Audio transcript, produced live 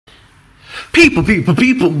People,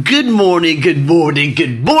 good morning.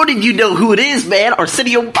 You know who it is, man.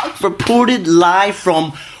 Arsenio Buck reported live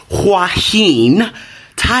from Hua Hin,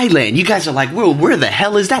 Thailand. You guys are like, well, where the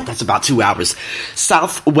hell is that? That's about 2 hours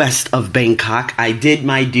southwest of Bangkok. I did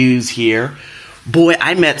my dues here. Boy,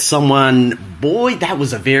 I met someone. Boy, that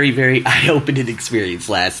was a very, very eye-opening experience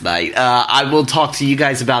last night. I will talk to you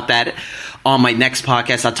guys about that on my next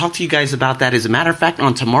podcast. I'll talk to you guys about that, as a matter of fact,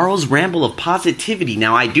 on tomorrow's Ramble of Positivity.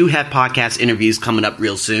 Now, I do have podcast interviews coming up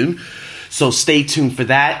real soon, so stay tuned for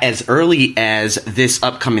that as early as this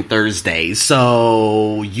upcoming Thursday.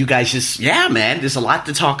 So you guys just, yeah, man, there's a lot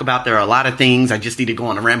to talk about. There are a lot of things. I just need to go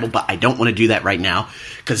on a ramble, but I don't want to do that right now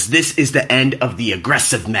because this is the end of the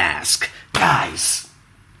aggressive mask. Guys,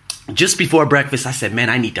 just before breakfast, I said, man,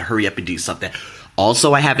 I need to hurry up and do something.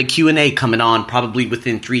 Also, I have a Q&A coming on probably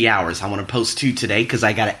within 3 hours. I want to post 2 today because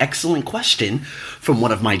I got an excellent question from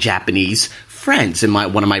one of my Japanese friends and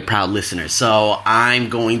one of my proud listeners. So I'm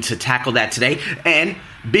going to tackle that today. And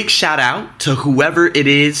big shout out to whoever it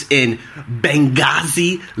is in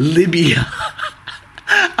Benghazi, Libya.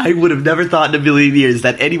 I would have never thought in a million years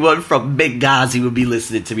that anyone from Benghazi would be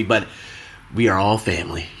listening to me, but we are all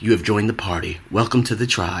family. You have joined the party. Welcome to the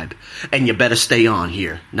tribe. And you better stay on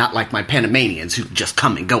here. Not like my Panamanians who just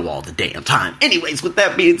come and go all the damn time. Anyways, with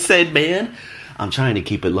that being said, man, I'm trying to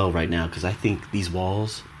keep it low right now because I think these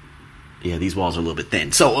walls are a little bit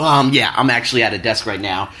thin. So, I'm actually at a desk right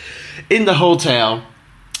now in the hotel.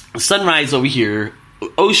 Sunrise over here.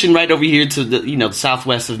 Ocean right over here to the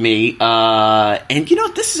southwest of me, and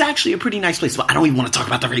this is actually a pretty nice place, but I don't even want to talk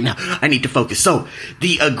about that right now. I need to focus. So,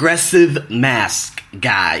 the aggressive mask,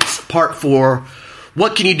 guys, part 4.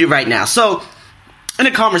 What can you do right now? So, in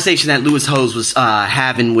a conversation that Lewis Hose was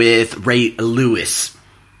having with Ray Lewis,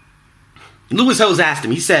 Lewis Hose asked him.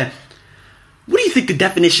 He said, "What do you think the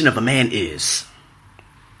definition of a man is?"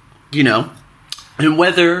 And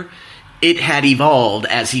whether it had evolved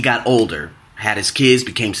as he got older. Had his kids,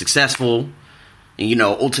 became successful, and,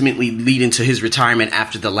 ultimately leading to his retirement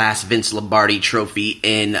after the last Vince Lombardi trophy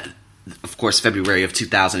in, of course, February of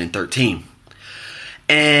 2013.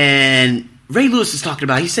 And Ray Lewis is talking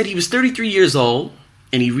about, he said he was 33 years old,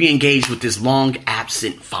 and he re-engaged with his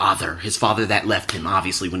long-absent father, his father that left him,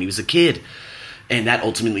 obviously, when he was a kid. And that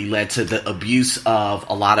ultimately led to the abuse of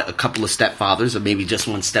a couple of stepfathers, or maybe just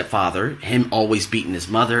one stepfather, him always beating his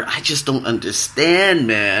mother. I just don't understand,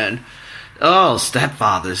 man. Oh,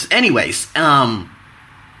 stepfathers. Anyways, and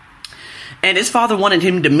his father wanted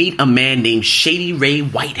him to meet a man named Shady Ray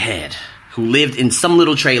Whitehead, who lived in some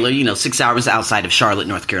little trailer, 6 hours outside of Charlotte,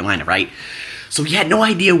 North Carolina, right? So he had no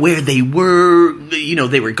idea where they were,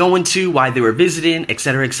 they were going to, why they were visiting,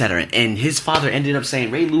 etc., etc. And his father ended up saying,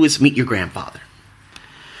 "Ray Lewis, meet your grandfather."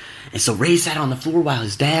 And so Ray sat on the floor while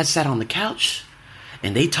his dad sat on the couch.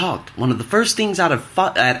 And they talked. One of the first things out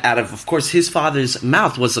of course, his father's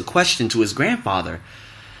mouth was a question to his grandfather.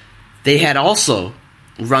 They had also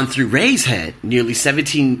run through Ray's head nearly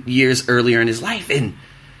 17 years earlier in his life. And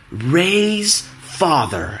Ray's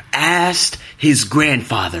father asked his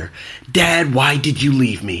grandfather, "Dad, why did you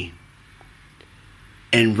leave me?"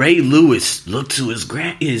 And Ray Lewis looked to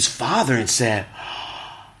his father and said,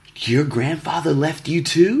 "Your grandfather left you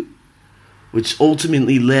too?" Which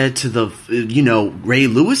ultimately led to the, Ray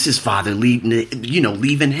Lewis's father leaving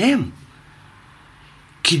him.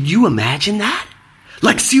 Can you imagine that?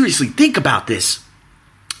 Like, seriously, think about this.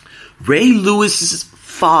 Ray Lewis's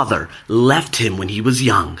father left him when he was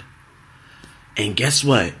young. And guess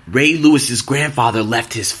what? Ray Lewis's grandfather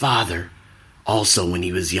left his father also when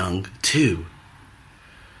he was young, too.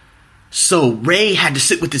 So Ray had to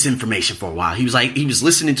sit with this information for a while. He was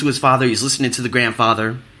listening to his father. He was listening to the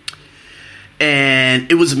grandfather.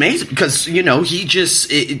 And it was amazing because,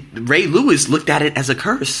 Ray Lewis looked at it as a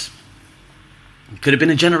curse. It could have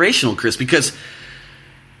been a generational curse because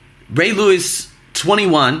Ray Lewis,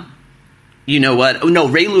 21,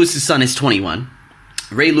 Ray Lewis's son is 21.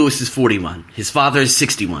 Ray Lewis is 41. His father is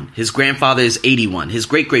 61. His grandfather is 81. His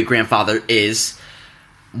great-great-grandfather is,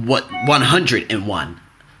 101.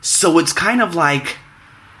 So it's kind of like,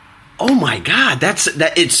 oh my God,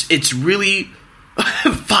 it's really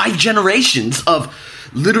 5 generations of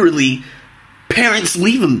literally parents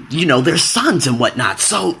leaving, their sons and whatnot.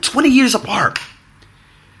 So 20 years apart.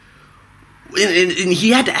 And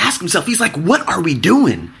he had to ask himself, he's like, what are we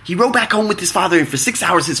doing? He rode back home with his father, and for 6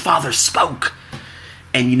 hours his father spoke.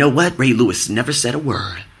 And you know what? Ray Lewis never said a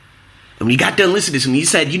word. And when he got done listening to him, he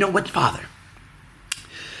said, "You know what, Father?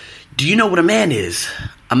 Do you know what a man is?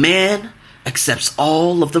 A man accepts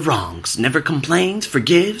all of the wrongs, never complains,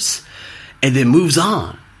 forgives, and then moves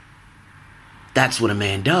on. That's what a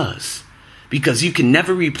man does. Because you can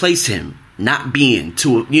never replace him. not being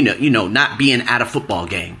not being at a football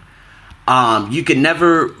game. You can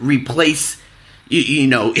never replace,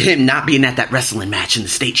 him not being at that wrestling match in the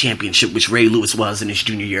state championship, which Ray Lewis was in his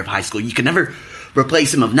junior year of high school. You can never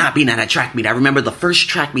replace him of not being at a track meet. I remember the first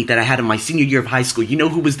track meet that I had in my senior year of high school. You know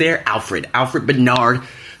who was there? Alfred Bernard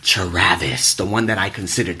Travis, the one that I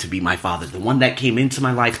considered to be my father, the one that came into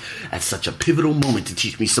my life at such a pivotal moment to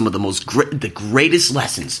teach me some of the greatest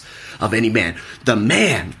lessons of any man. The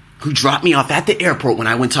man who dropped me off at the airport when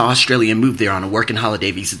I went to Australia and moved there on a working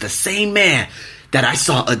holiday visa, the same man that I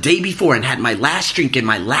saw a day before and had my last drink and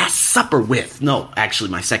my last supper with. No, actually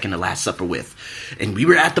my second to last supper with. And we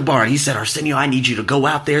were at the bar and he said, Arsenio, I need you to go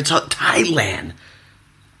out there to Thailand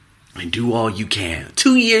and do all you can.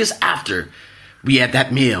 2 years after we had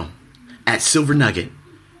that meal at Silver Nugget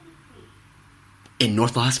in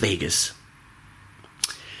North Las Vegas,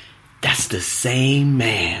 that's the same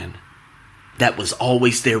man that was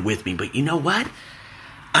always there with me. But you know what?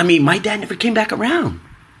 I mean, my dad never came back around.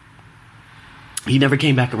 He never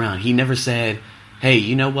came back around. He never said, hey,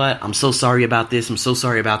 you know what? I'm so sorry about this. I'm so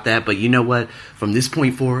sorry about that. But you know what? From this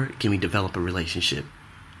point forward, can we develop a relationship?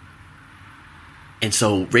 And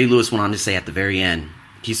so Ray Lewis went on to say at the very end,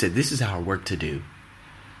 he said, this is our work to do.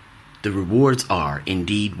 The rewards are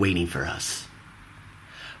indeed waiting for us,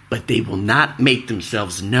 but they will not make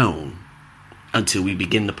themselves known until we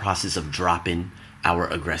begin the process of dropping our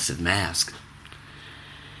aggressive mask.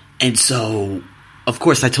 And so, of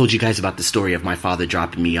course, I told you guys about the story of my father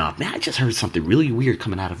dropping me off. Man, I just heard something really weird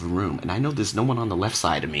coming out of a room, and I know there's no one on the left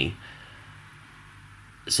side of me.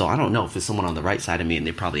 So I don't know if it's someone on the right side of me and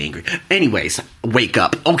they're probably angry. Anyways, wake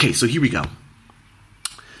up. Okay, so here we go.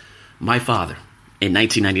 My father, in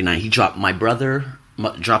 1999, he dropped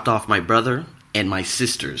off my brother and my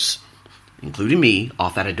sisters, including me,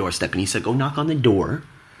 off at a doorstep. And he said, go knock on the door.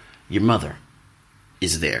 Your mother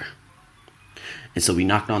is there. And so we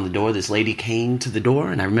knocked on the door. This lady came to the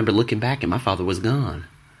door. And I remember looking back and my father was gone.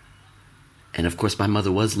 And of course, my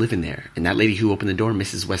mother was living there. And that lady who opened the door,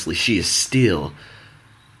 Mrs. Wesley, she is still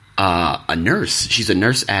a nurse. She's a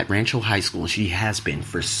nurse at Rancho High School. And she has been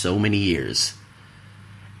for so many years.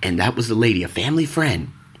 And that was the lady, a family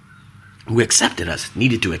friend, who accepted us,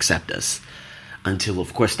 needed to accept us. Until,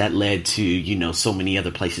 of course, that led to, so many other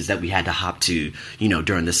places that we had to hop to,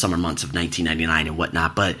 during the summer months of 1999 and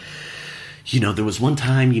whatnot. But, there was one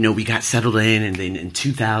time, we got settled in, and then in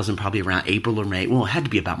 2000, probably around April or May, well, it had to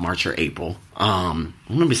be about March or April. I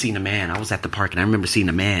remember seeing a man. I was at the park, and I remember seeing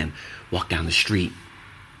a man walk down the street.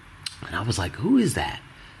 And I was like, who is that?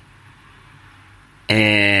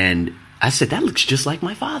 And I said, that looks just like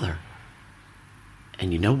my father.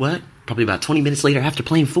 And you know what? Probably about 20 minutes later, after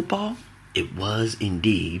playing football, it was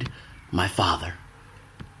indeed my father.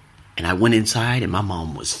 And I went inside and my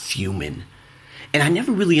mom was fuming. And I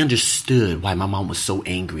never really understood why my mom was so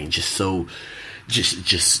angry and just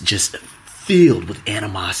filled with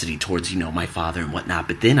animosity towards, my father and whatnot.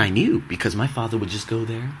 But then I knew, because my father would just go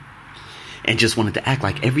there and just wanted to act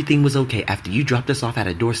like everything was okay. After you dropped us off at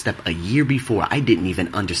a doorstep a year before, I didn't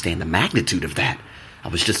even understand the magnitude of that. I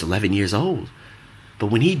was just 11 years old. But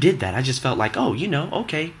when he did that, I just felt like, oh,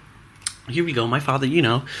 okay. Here we go, my father,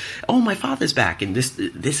 my father's back, and this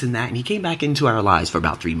and that. And he came back into our lives for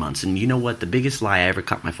about 3 months. And you know what? The biggest lie I ever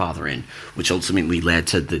caught my father in, which ultimately led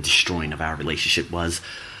to the destroying of our relationship, was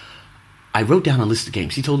I wrote down a list of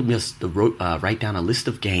games. He told me to write down a list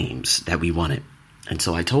of games that we wanted. And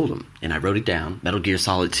so I told him, and I wrote it down. Metal Gear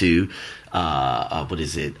Solid 2,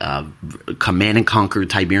 Command and Conquer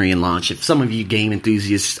Tiberian Launch. If some of you game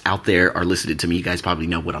enthusiasts out there are listening to me, you guys probably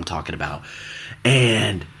know what I'm talking about.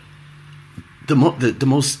 And the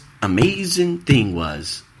most amazing thing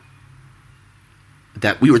was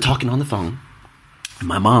that we were talking on the phone.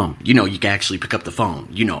 My mom, you can actually pick up the phone,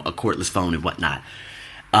 a cordless phone and whatnot.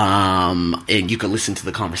 And you could listen to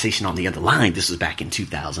the conversation on the other line. This was back in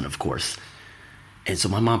 2000, of course. And so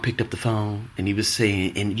my mom picked up the phone and he was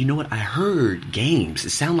saying, and you know what? I heard games.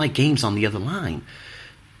 It sounded like games on the other line.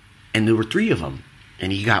 And there were 3 of them.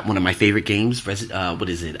 And he got one of my favorite games, Command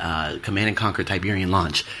and Conquer Tiberian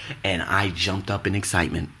Launch. And I jumped up in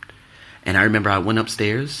excitement. And I remember I went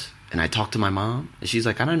upstairs and I talked to my mom. And she's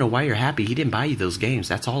like, I don't know why you're happy. He didn't buy you those games.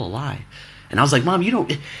 That's all a lie. And I was like, Mom,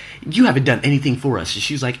 you haven't done anything for us. And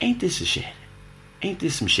she was like, ain't this a shit? Ain't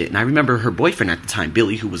this some shit? And I remember her boyfriend at the time,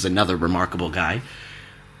 Billy, who was another remarkable guy.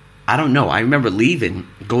 I don't know. I remember leaving,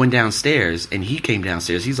 going downstairs, and he came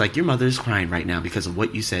downstairs. He's like, your mother is crying right now because of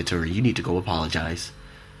what you said to her. You need to go apologize.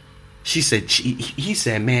 He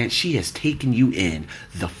said, man, she has taken you in,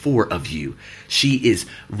 the 4 of you. She is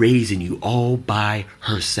raising you all by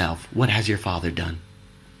herself. What has your father done?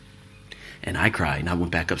 And I cried, and I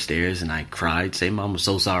went back upstairs, and I cried, saying, Mom, I'm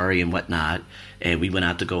so sorry, and whatnot. And we went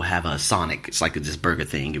out to go have a Sonic. It's like this burger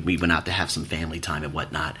thing. And we went out to have some family time and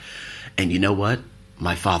whatnot. And you know what?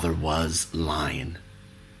 My father was lying.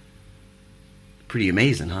 Pretty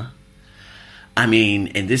amazing, huh? I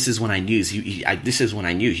mean, and this is when I knew,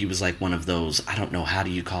 he was like one of those, I don't know, how do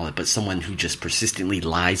you call it, but someone who just persistently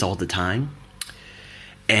lies all the time.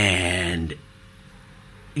 And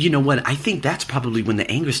you know what? I think that's probably when the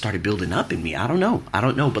anger started building up in me. I don't know.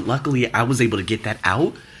 But luckily, I was able to get that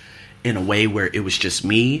out in a way where it was just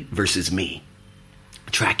me versus me.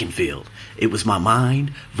 Track and field. It was my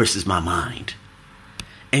mind versus my mind.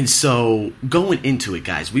 And so going into it,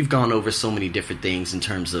 guys, we've gone over so many different things in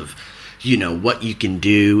terms of, you know, what you can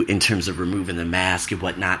do in terms of removing the mask and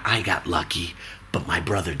whatnot. I got lucky, but my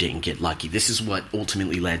brother didn't get lucky. This is what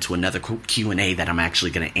ultimately led to another Q&A that I'm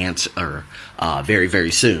actually going to answer very,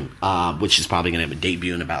 very soon, which is probably going to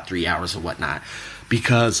debut in about 3 hours or whatnot,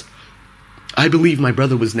 because I believe my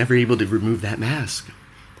brother was never able to remove that mask.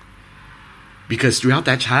 Because throughout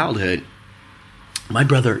that childhood, my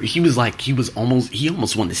brother, he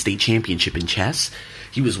almost won the state championship in chess.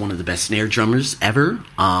 He was one of the best snare drummers ever.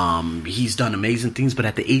 He's done amazing things, but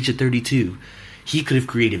at the age of 32, he could have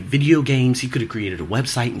created video games. He could have created a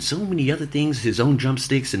website and so many other things, his own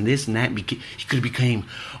drumsticks and this and that. He could have become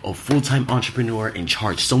a full-time entrepreneur and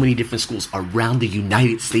charged so many different schools around the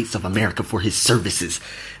United States of America for his services.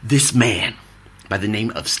 This man, by the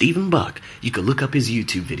name of Stephen Buck, you could look up his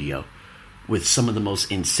YouTube video with some of the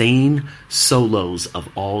most insane solos of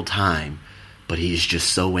all time. But he is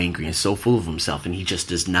just so angry and so full of himself, and he just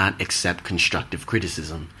does not accept constructive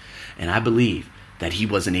criticism. And I believe that he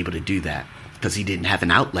wasn't able to do that because he didn't have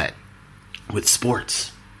an outlet with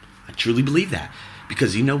sports. I truly believe that,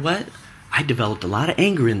 because you know what? I developed a lot of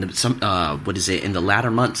anger in the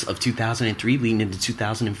latter months of 2003 leading into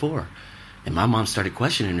 2004. And my mom started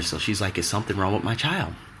questioning herself. She's like, is something wrong with my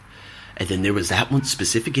child? And then there was that one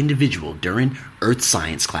specific individual during earth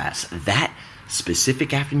science class, that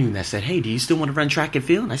specific afternoon, that said, hey, do you still want to run track and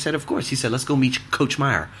field? And I said, of course. He said, let's go meet Coach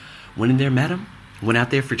Meyer. Went in there, met him, went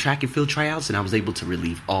out there for track and field tryouts, and I was able to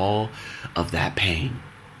relieve all of that pain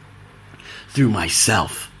through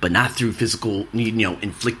myself, but not through physical,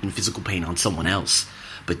 inflicting physical pain on someone else,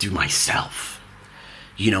 but through myself.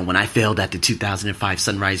 You know, when I failed at the 2005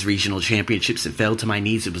 Sunrise Regional Championships and fell to my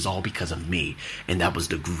knees, it was all because of me. And that was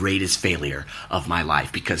the greatest failure of my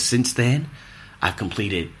life, because since then, I've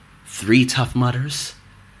completed 3 Tough Mudders,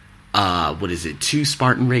 2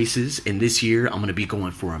 Spartan races, and this year I'm going to be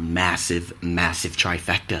going for a massive, massive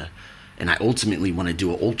trifecta, and I ultimately want to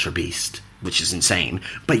do an Ultra Beast, which is insane.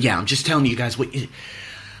 But yeah, I'm just telling you guys,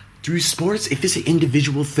 through sports, if it's an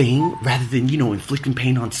individual thing rather than, inflicting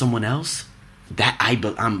pain on someone else, that I'm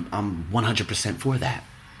 100% for that.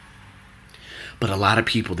 But a lot of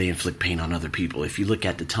people, they inflict pain on other people. If you look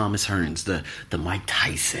at the Thomas Hearns, the Mike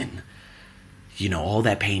Tyson, all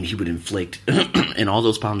that pain he would inflict and all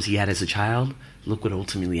those problems he had as a child, look what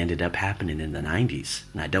ultimately ended up happening in the 90s.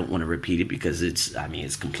 And I don't want to repeat it because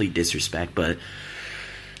it's complete disrespect, but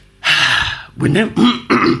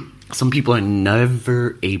some people are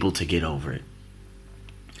never able to get over it.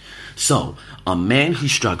 So, a man who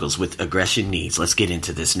struggles with aggression needs, let's get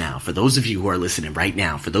into this now. For those of you who are listening right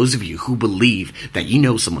now, for those of you who believe that you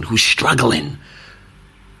know someone who's struggling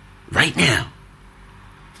right now,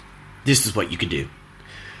 this is what you can do.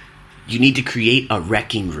 You need to create a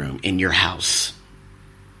wrecking room in your house.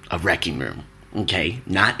 A wrecking room, okay?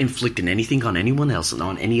 Not inflicting anything on anyone else and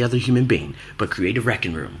on any other human being, but create a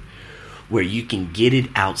wrecking room where you can get it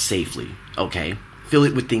out safely, okay? Fill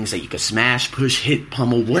it with things that you can smash, push, hit,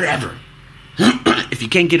 pummel, whatever. If you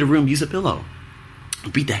can't get a room, use a pillow.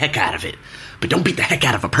 Beat the heck out of it. But don't beat the heck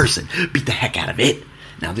out of a person. Beat the heck out of it.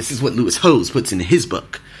 Now, this is what Lewis Hose puts in his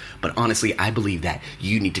book. But honestly, I believe that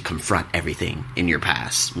you need to confront everything in your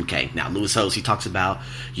past. Okay. Now, Lewis Hose, he talks about,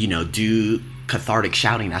 do cathartic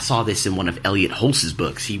shouting. I saw this in one of Elliot Holz's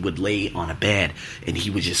books. He would lay on a bed and he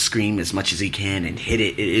would just scream as much as he can and hit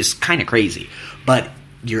it. It is kind of crazy. But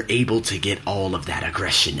you're able to get all of that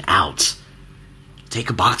aggression out.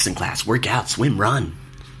 Take a boxing class, work out, swim, run.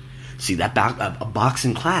 See, that a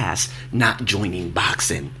boxing class, not joining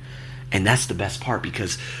boxing. And that's the best part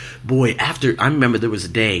because, boy, I remember there was a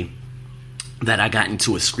day that I got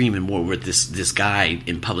into a screaming war with this guy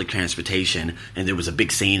in public transportation, and there was a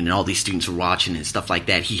big scene and all these students were watching and stuff like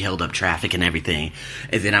that. He held up traffic and everything.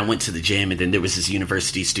 And then I went to the gym, and then there was this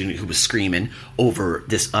university student who was screaming over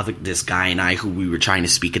this guy and I who we were trying to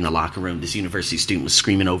speak in the locker room. This university student was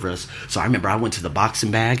screaming over us. So I remember I went to the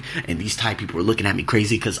boxing bag, and these Thai people were looking at me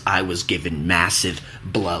crazy because I was giving massive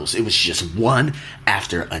blows. It was just one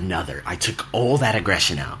after another. I took all that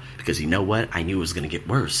aggression out because you know what? I knew it was going to get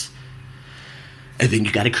worse. And then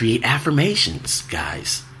you got to create affirmations,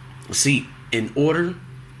 guys. See, in order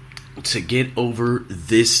to get over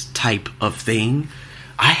this type of thing,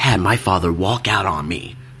 I had my father walk out on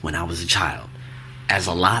me when I was a child, as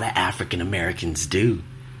a lot of African Americans do.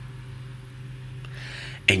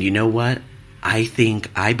 And you know what? I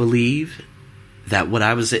believe that what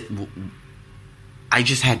I was, I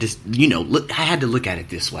just had to, I had to look at it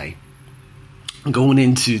this way. Going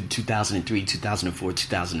into 2003, 2004,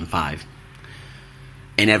 2005.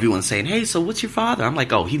 And everyone's saying, hey, so what's your father? I'm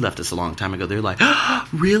like, oh, he left us a long time ago. They're like, oh,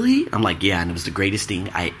 really? I'm like, yeah, and it was the greatest thing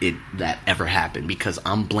that ever happened, because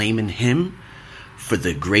I'm blaming him for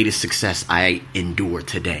the greatest success I endure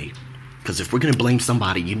today. Because if we're going to blame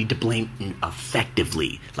somebody, you need to blame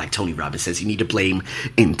effectively. Like Tony Robbins says, you need to blame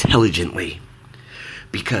intelligently.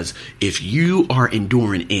 Because if you are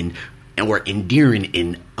enduring in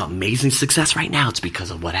amazing success right now, it's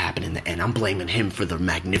because of what happened in the end. I'm blaming him for the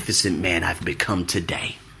magnificent man I've become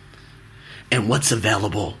today. And what's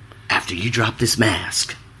available after you drop this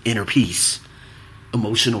mask? Inner peace,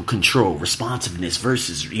 emotional control, responsiveness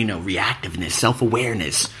versus, reactiveness,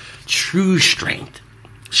 self-awareness, true strength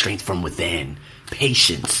from within,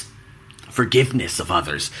 patience, forgiveness of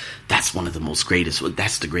others. That's one of the most greatest.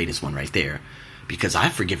 That's the greatest one right there. Because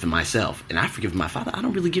I've forgiven myself and I've forgiven my father. I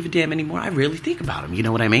don't really give a damn anymore. I rarely think about him. You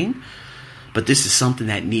know what I mean? But this is something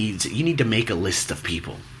that you need to make a list of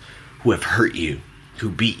people who have hurt you, who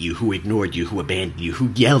beat you, who ignored you, who abandoned you,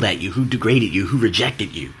 who yelled at you, who degraded you, who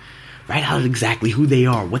rejected you. Write out exactly who they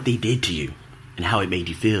are, what they did to you, and how it made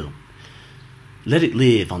you feel. Let it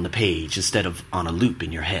live on the page instead of on a loop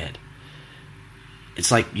in your head.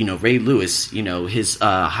 It's like, Ray Lewis, his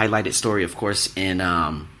highlighted story, of course, in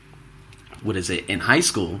in high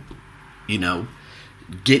school,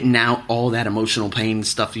 getting out all that emotional pain and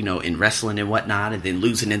stuff, in wrestling and whatnot, and then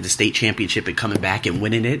losing in the state championship and coming back and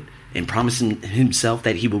winning it and promising himself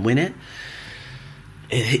that he would win it.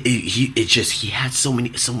 He had so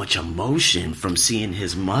much emotion from seeing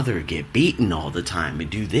his mother get beaten all the time and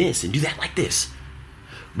do this and do that like this.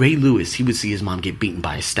 Ray Lewis, he would see his mom get beaten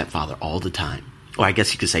by his stepfather all the time. Or I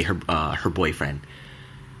guess you could say her boyfriend.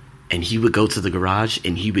 And he would go to the garage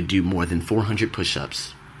and he would do more than 400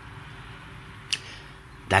 push-ups.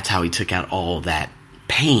 That's how he took out all that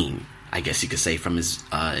pain, I guess you could say, from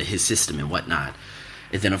his system and whatnot.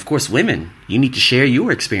 And then, of course, women, you need to share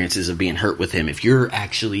your experiences of being hurt with him. If you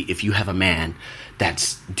have a man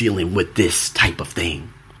that's dealing with this type of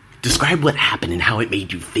thing, describe what happened and how it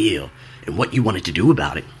made you feel and what you wanted to do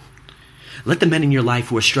about it. Let the men in your life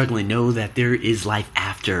who are struggling know that there is life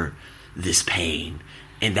after this pain,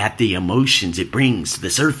 and that the emotions it brings to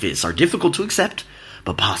the surface are difficult to accept,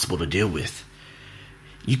 but possible to deal with.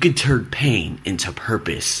 You can turn pain into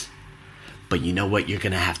purpose, but you know what? You're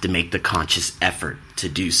going to have to make the conscious effort to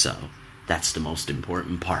do so. That's the most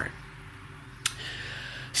important part.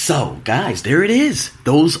 So, guys, there it is.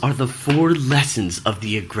 Those are the 4 lessons of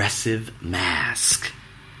the aggressive mask.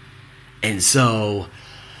 And so,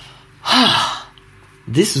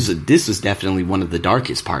 This was definitely one of the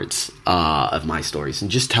darkest parts of my stories,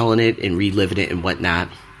 and just telling it and reliving it and whatnot,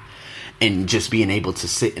 and just being able to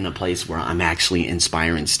sit in a place where I'm actually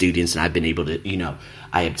inspiring students, and I've been able to,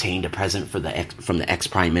 I obtained a present from the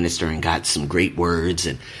ex-prime minister and got some great words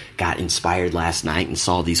and got inspired last night and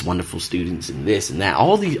saw these wonderful students and this and that,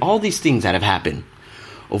 all these things that have happened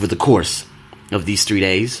over the course of these 3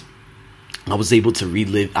 days. I was able to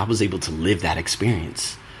live that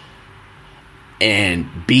experience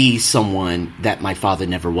and be someone that my father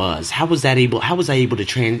never was. How was I able to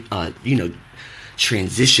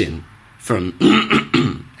transition from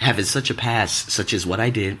having such a past, such as what I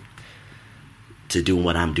did, to doing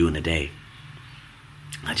what I'm doing today?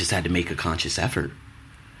 I just had to make a conscious effort.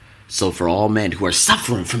 So for all men who are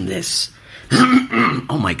suffering from this,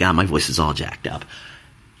 oh my God, my voice is all jacked up.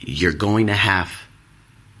 You're going to have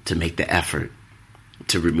to make the effort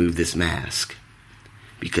to remove this mask.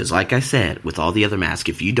 Because like I said, with all the other masks,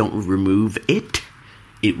 if you don't remove it,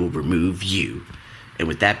 it will remove you. And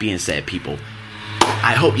with that being said, people,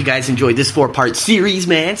 I hope you guys enjoyed this 4-part series,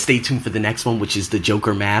 man. Stay tuned for the next one, which is the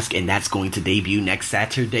Joker mask. And that's going to debut next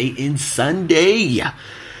Saturday and Sunday.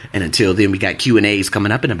 And until then, we got Q&As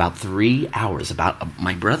coming up in about 3 hours about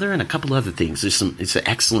my brother and a couple other things. It's an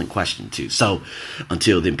excellent question, too. So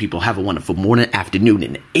until then, people, have a wonderful morning, afternoon,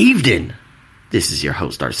 and evening. This is your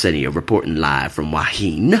host, Arsenio, reporting live from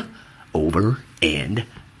Joaquin. Over and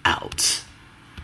out.